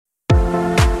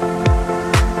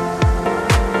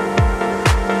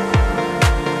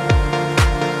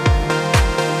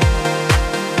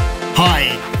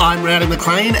Rowdy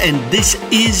McLean, and this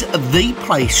is the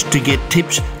place to get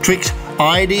tips, tricks,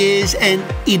 ideas and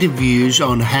interviews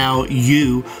on how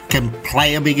you can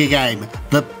play a bigger game.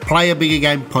 The Play a Bigger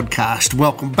Game podcast.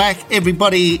 Welcome back,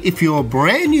 everybody. If you're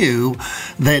brand new,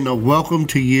 then welcome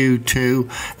to you too.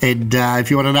 And if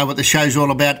you want to know what the show's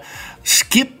all about,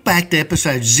 skip back to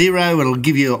episode 0. It'll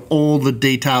give you all the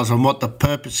details on what the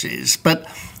purpose is. But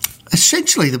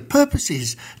essentially, the purpose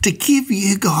is to give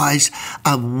you guys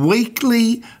a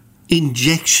weekly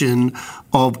injection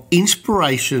of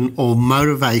inspiration or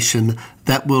motivation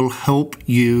that will help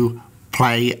you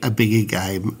play a bigger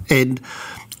game. And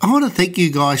I want to thank you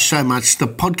guys so much. The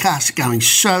podcast is going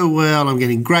so well. I'm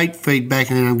getting great feedback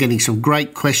and I'm getting some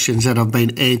great questions that I've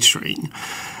been answering.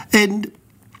 And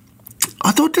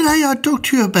I thought today I'd talk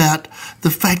to you about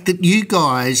the fact that you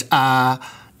guys are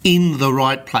in the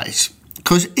right place,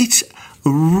 because it's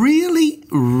really,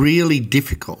 really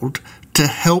difficult to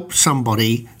help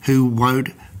somebody who won't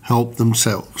help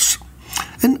themselves.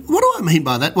 And what do I mean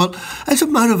by that? Well, as a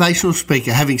motivational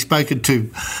speaker, having spoken to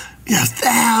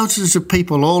thousands of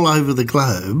people all over the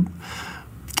globe,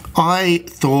 I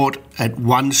thought at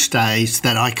one stage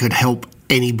that I could help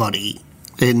anybody.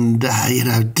 And,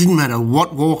 it didn't matter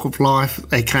what walk of life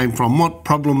they came from, what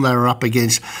problem they were up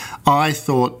against. I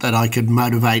thought that I could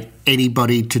motivate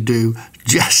anybody to do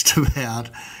just about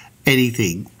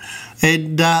anything.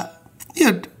 And,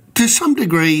 to some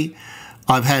degree,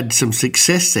 I've had some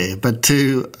success there, but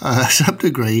to some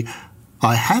degree,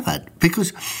 I haven't.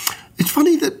 Because it's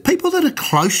funny that people that are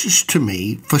closest to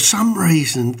me, for some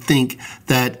reason, think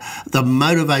that the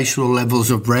motivational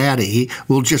levels of Rowdy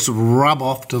will just rub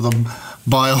off to them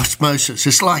by osmosis.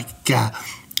 It's like,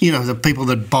 the people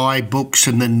that buy books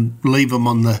and then leave them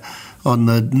on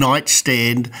the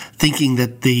nightstand thinking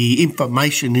that the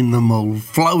information in them will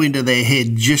flow into their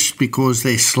head just because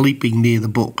they're sleeping near the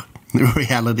book. The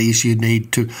reality is you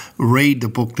need to read the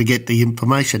book to get the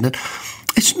information. And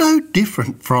it's no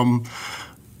different from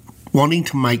wanting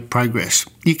to make progress.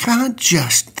 You can't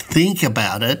just think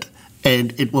about it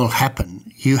and it will happen.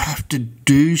 You have to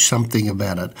do something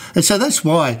about it. And so that's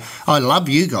why I love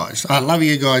you guys. I love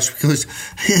you guys because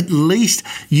at least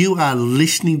you are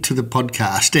listening to the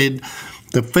podcast. And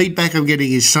the feedback I'm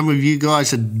getting is some of you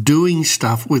guys are doing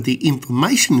stuff with the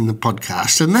information in the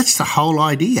podcast. And that's the whole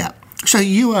idea. So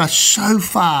you are so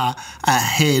far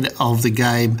ahead of the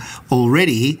game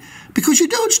already because you're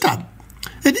doing stuff.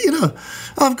 And,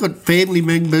 I've got family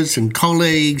members and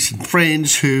colleagues and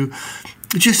friends who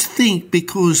just think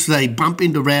because they bump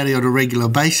into Rowdy on a regular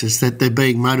basis that they're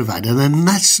being motivated, and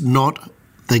that's not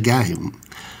the game.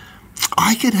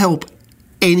 I can help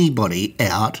anybody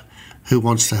out who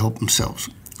wants to help themselves.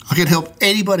 I can help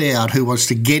anybody out who wants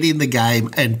to get in the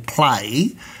game and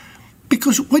play,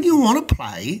 because when you want to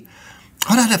play,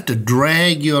 I don't have to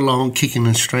drag you along kicking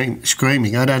and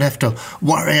screaming. I don't have to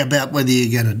worry about whether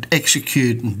you're going to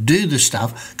execute and do the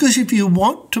stuff, because if you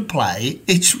want to play,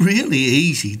 it's really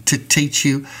easy to teach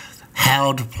you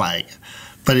how to play.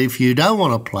 But if you don't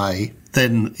want to play,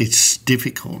 then it's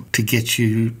difficult to get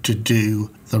you to do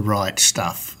the right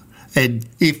stuff. And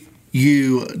if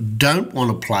you don't want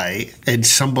to play and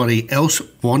somebody else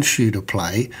wants you to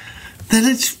play, then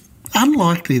it's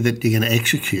unlikely that you're going to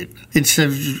execute. Instead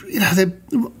of, there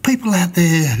are people out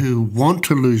there who want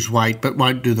to lose weight but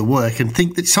won't do the work and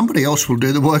think that somebody else will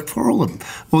do the work for them.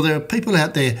 Or there are people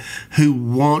out there who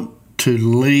want to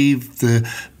leave the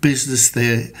business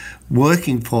they're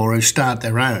working for and start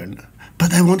their own,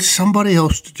 but they want somebody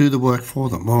else to do the work for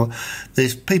them. Or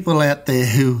there's people out there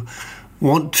who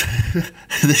want to,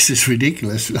 this is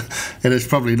ridiculous and it's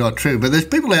probably not true, but there's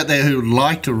people out there who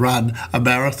like to run a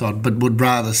marathon but would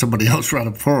rather somebody else run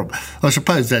it for them. I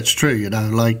suppose that's true,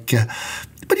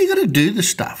 but you got to do the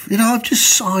stuff. I've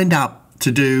just signed up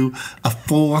to do a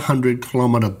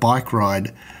 400-kilometre bike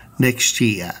ride next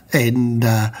year, and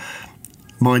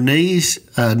my knees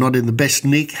are not in the best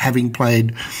nick, having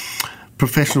played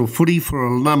professional footy for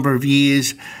a number of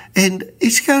years, and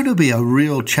it's going to be a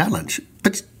real challenge.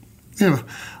 But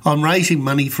I'm raising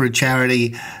money for a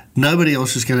charity. Nobody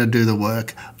else is going to do the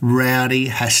work. Rowdy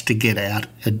has to get out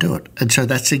and do it. And so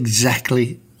that's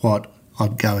exactly what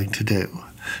I'm going to do.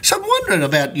 So I'm wondering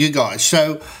about you guys.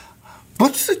 So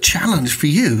what's the challenge for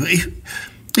you?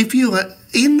 If you are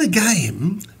in the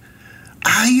game,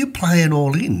 are you playing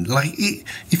all in? Like,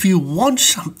 if you want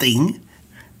something,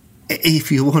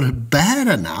 if you want it bad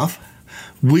enough,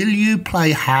 will you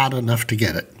play hard enough to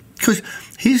get it? Because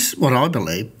here's what I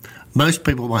believe. Most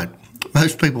people won't.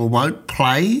 Most people won't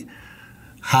play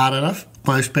hard enough.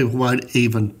 Most people won't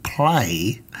even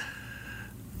play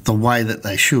the way that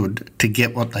they should to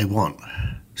get what they want.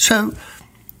 So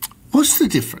What's the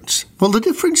difference? Well, the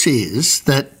difference is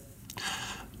that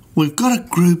we've got a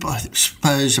group, I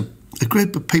suppose, a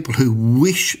group of people who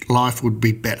wish life would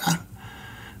be better,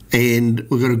 and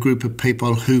we've got a group of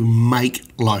people who make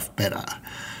life better.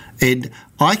 And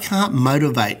I can't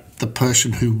motivate the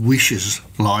person who wishes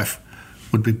life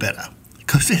would be better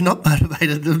because they're not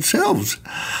motivated themselves.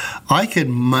 I can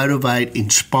motivate,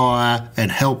 inspire,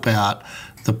 and help out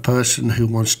the person who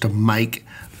wants to make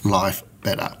life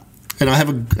better. And I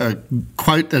have a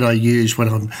quote that I use when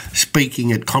I'm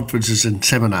speaking at conferences and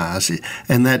seminars,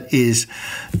 and that is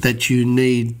that you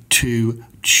need to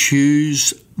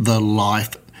choose the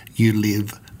life you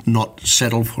live, not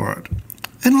settle for it.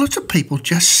 And lots of people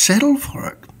just settle for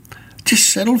it.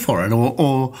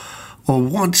 Or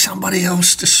want somebody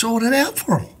else to sort it out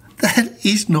for them. That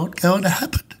is not going to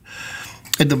happen.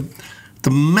 And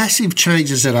the massive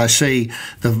changes that I see,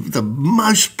 the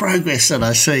most progress that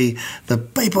I see, the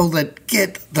people that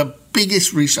get the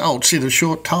biggest results in a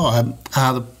short time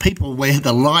are the people where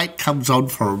the light comes on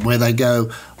for them, where they go,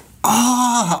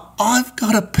 I've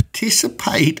got to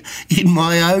participate in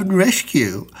my own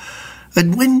rescue.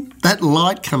 And when that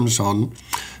light comes on,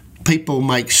 people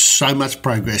make so much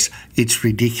progress, it's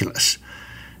ridiculous.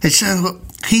 And so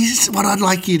here's what I'd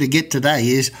like you to get today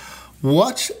is,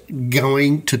 what's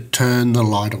going to turn the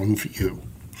light on for you?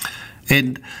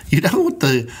 And you don't want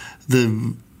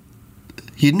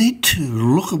you need to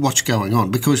look at what's going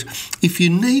on, because if you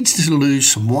need to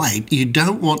lose some weight, you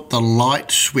don't want the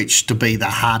light switch to be the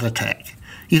heart attack.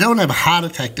 You don't want to have a heart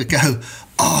attack to go,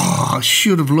 I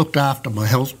should have looked after my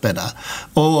health better.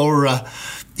 Or,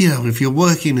 if you're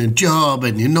working a job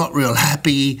and you're not real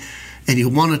happy and you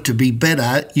want it to be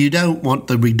better, you don't want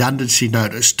the redundancy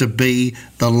notice to be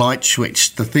the light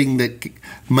switch, the thing that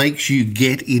makes you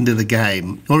get into the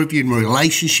game. Or if you're in a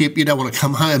relationship, you don't want to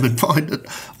come home and find that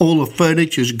all the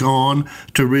furniture's gone,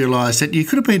 to realise that you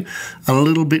could have been a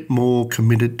little bit more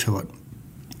committed to it.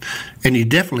 And you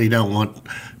definitely don't want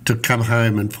to come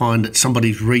home and find that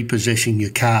somebody's repossessing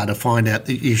your car, to find out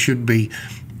that you should be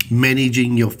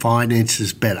managing your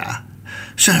finances better.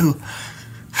 So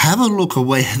have a look at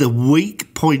where the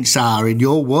weak points are in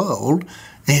your world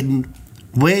and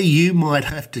where you might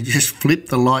have to just flip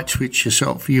the light switch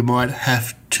yourself. You might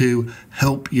have to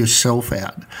help yourself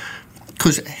out.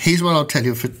 Because here's what I'll tell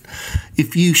you,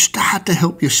 if you start to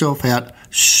help yourself out,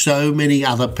 so many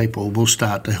other people will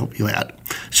start to help you out.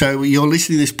 So you're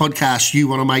listening to this podcast, you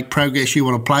want to make progress, you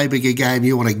want to play a bigger game,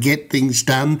 you want to get things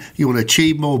done, you want to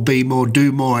achieve more, be more,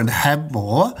 do more, and have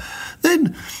more,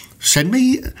 then send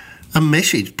me a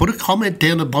message. Put a comment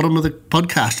down the bottom of the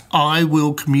podcast. I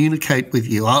will communicate with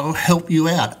you. I'll help you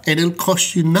out. And it'll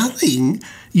cost you nothing.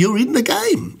 You're in the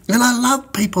game. And I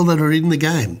love people that are in the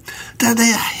game. Now,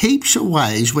 there are heaps of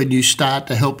ways when you start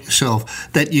to help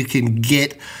yourself that you can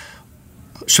get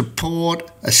support,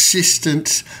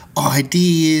 assistance,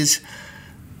 ideas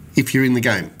if you're in the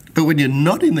game. But when you're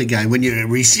not in the game, when you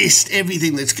resist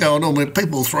everything that's going on, when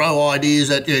people throw ideas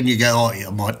at you and you go, I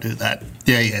might do that.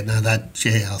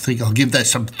 I think I'll give that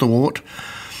some thought.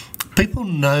 People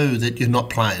know that you're not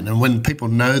playing. And when people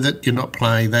know that you're not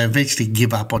playing, they eventually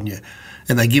give up on you.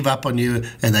 And they give up on you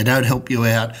and they don't help you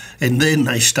out. And then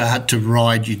they start to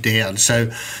ride you down.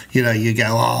 So, you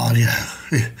go,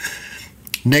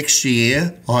 next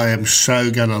year I am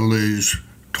so going to lose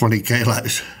 20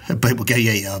 kilos. And people go,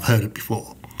 I've heard it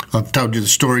before. I've told you the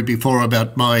story before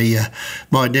about my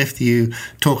nephew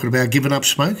talking about giving up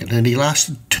smoking, and he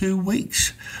lasted 2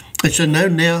 weeks. And so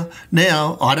now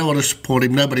I don't want to support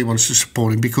him. Nobody wants to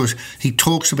support him because he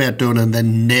talks about doing it and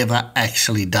then never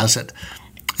actually does it.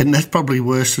 And that's probably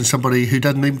worse than somebody who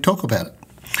doesn't even talk about it.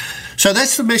 So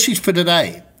that's the message for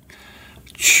today.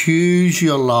 Choose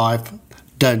your life.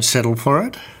 Don't settle for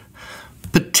it.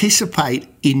 Participate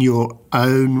in your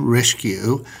own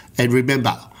rescue. And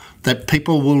remember that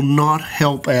people will not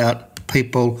help out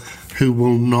people who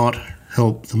will not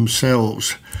help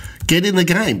themselves. Get in the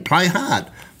game. Play hard.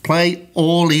 Play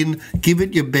all in. Give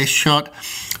it your best shot.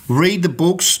 Read the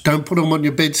books. Don't put them on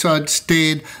your bedside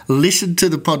instead. Listen to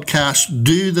the podcast.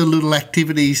 Do the little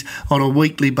activities on a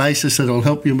weekly basis that will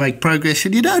help you make progress.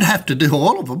 And you don't have to do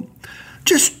all of them.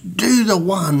 Just do the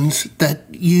ones that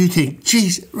you think,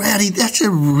 geez, Rowdy, that's a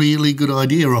really good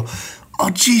idea. Or,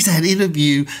 geez,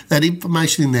 that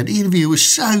information in that interview was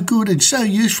so good and so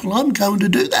useful, I'm going to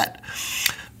do that.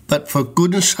 But for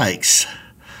goodness sakes,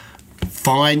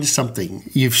 find something.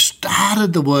 You've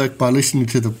started the work by listening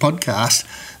to the podcast,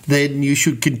 then you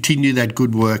should continue that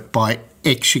good work by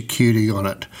executing on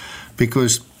it.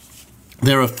 Because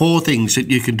there are 4 things that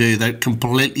you can do that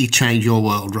completely change your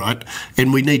world, right?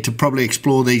 And we need to probably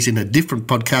explore these in a different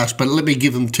podcast, but let me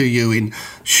give them to you in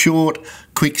short,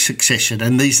 quick succession.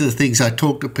 And these are the things I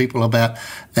talk to people about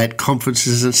at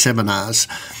conferences and seminars.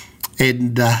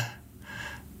 And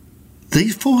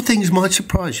these 4 things might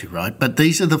surprise you, right? But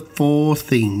these are the 4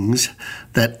 things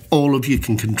that all of you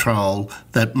can control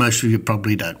that most of you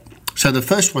probably don't. So the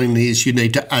first one is you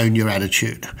need to own your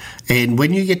attitude. And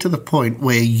when you get to the point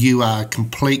where you are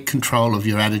complete control of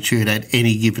your attitude at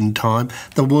any given time,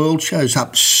 the world shows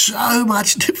up so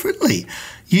much differently.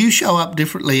 You show up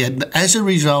differently, and as a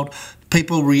result,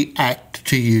 people react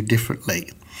to you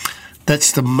differently.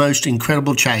 That's the most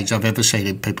incredible change I've ever seen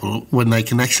in people, when they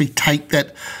can actually take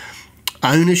that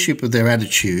ownership of their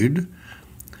attitude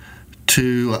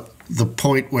to the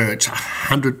point where it's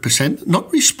 100%,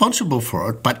 not responsible for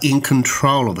it, but in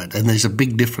control of it. And there's a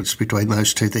big difference between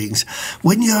those 2 things.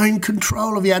 When you're in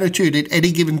control of your attitude at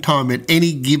any given time, at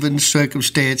any given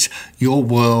circumstance, your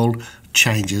world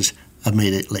changes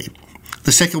immediately.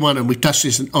 The second one, and we've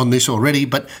touched on this already,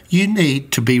 but you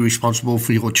need to be responsible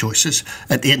for your choices.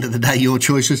 At the end of the day, your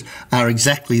choices are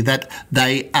exactly that.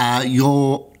 They are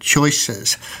your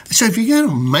choices. So if you're going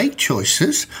to make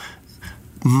choices,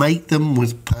 make them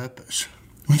with purpose.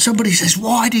 When somebody says,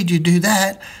 "Why did you do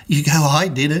that?" you go, "I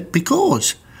did it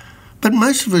because." But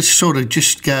most of us sort of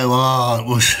just go,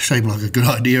 it seemed like a good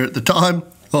idea at the time,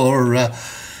 or, well,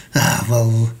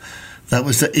 that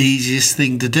was the easiest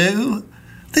thing to do.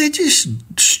 They're just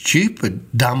stupid,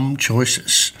 dumb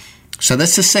choices. So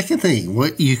that's the second thing.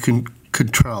 What you can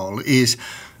control is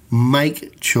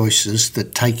make choices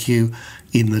that take you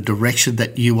in the direction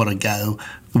that you want to go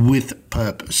with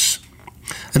purpose.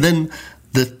 And then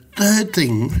the third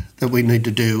thing that we need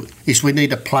to do is we need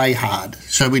to play hard.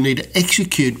 So we need to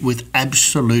execute with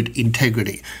absolute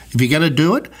integrity. If you're going to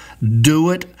do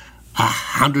it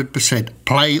 100%.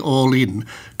 Play all in.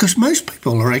 Because most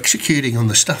people are executing on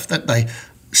the stuff that they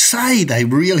say they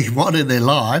really want in their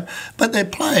life, but they're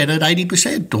playing at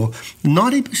 80% or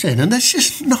 90%, and that's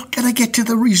just not going to get to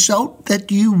the result that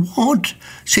you want.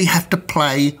 So you have to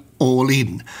play all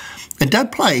in. And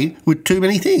don't play with too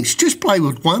many things. Just play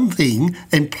with one thing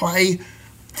and play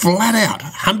flat out,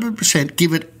 100%.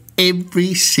 Give it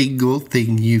every single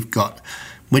thing you've got.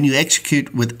 When you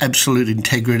execute with absolute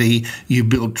integrity, you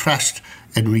build trust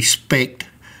and respect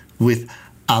with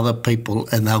other people,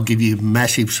 and they'll give you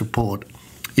massive support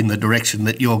in the direction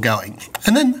that you're going.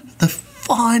 And then the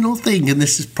final thing, and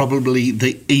this is probably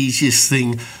the easiest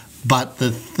thing, but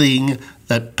the thing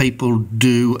that people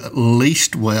do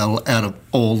least well out of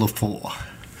all the 4.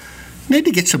 You need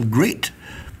to get some grit.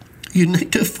 You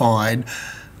need to find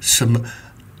some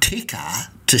ticker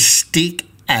to stick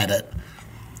at it.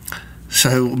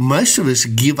 So most of us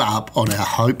give up on our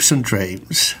hopes and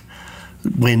dreams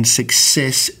when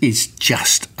success is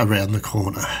just around the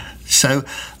corner. So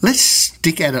let's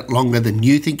stick at it longer than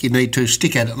you think you need to,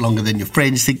 stick at it longer than your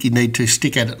friends think you need to,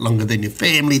 stick at it longer than your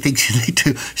family thinks you need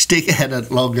to, stick at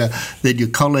it longer than your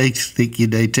colleagues think you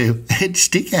need to, and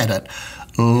stick at it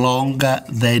longer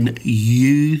than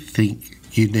you think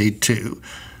you need to.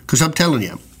 Because I'm telling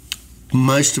you,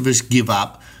 most of us give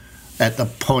up at the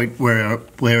point where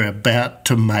we're about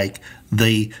to make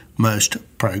the most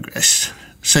progress.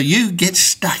 So you get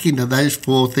stuck into those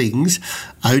 4 things: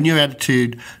 own your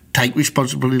attitude, take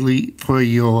responsibility for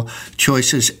your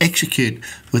choices, execute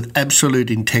with absolute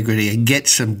integrity, and get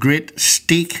some grit.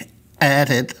 Stick at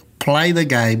it, play the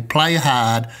game, play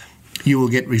hard. You will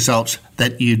get results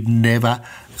that you'd never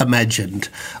imagined.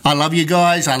 I love you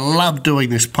guys. I love doing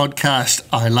this podcast.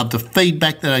 I love the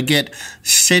feedback that I get.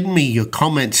 Send me your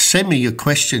comments, send me your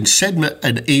questions, send me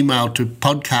an email to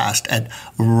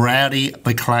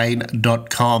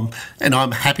podcast@rowdymclean.com, and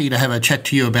I'm happy to have a chat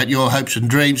to you about your hopes and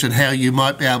dreams and how you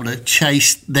might be able to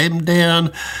chase them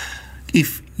down.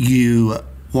 If you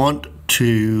want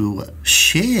to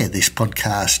share this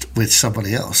podcast with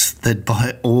somebody else, then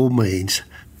by all means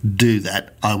do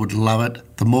that. I would love it.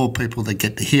 The more people that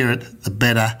get to hear it, the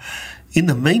better. In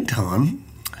the meantime,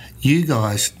 you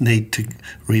guys need to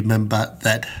remember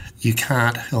that you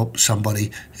can't help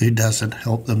somebody who doesn't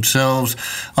help themselves.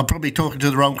 I'm probably talking to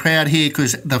the wrong crowd here,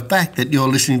 because the fact that you're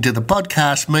listening to the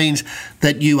podcast means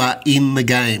that you are in the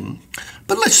game.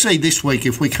 But let's see this week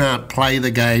if we can't play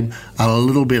the game a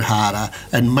little bit harder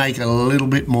and make a little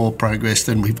bit more progress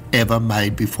than we've ever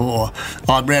made before.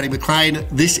 I'm Rowdy McLean.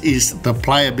 This is the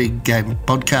Play a Big Game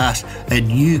podcast,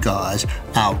 and you guys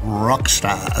are rock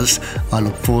stars. I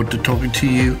look forward to talking to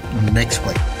you next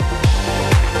week.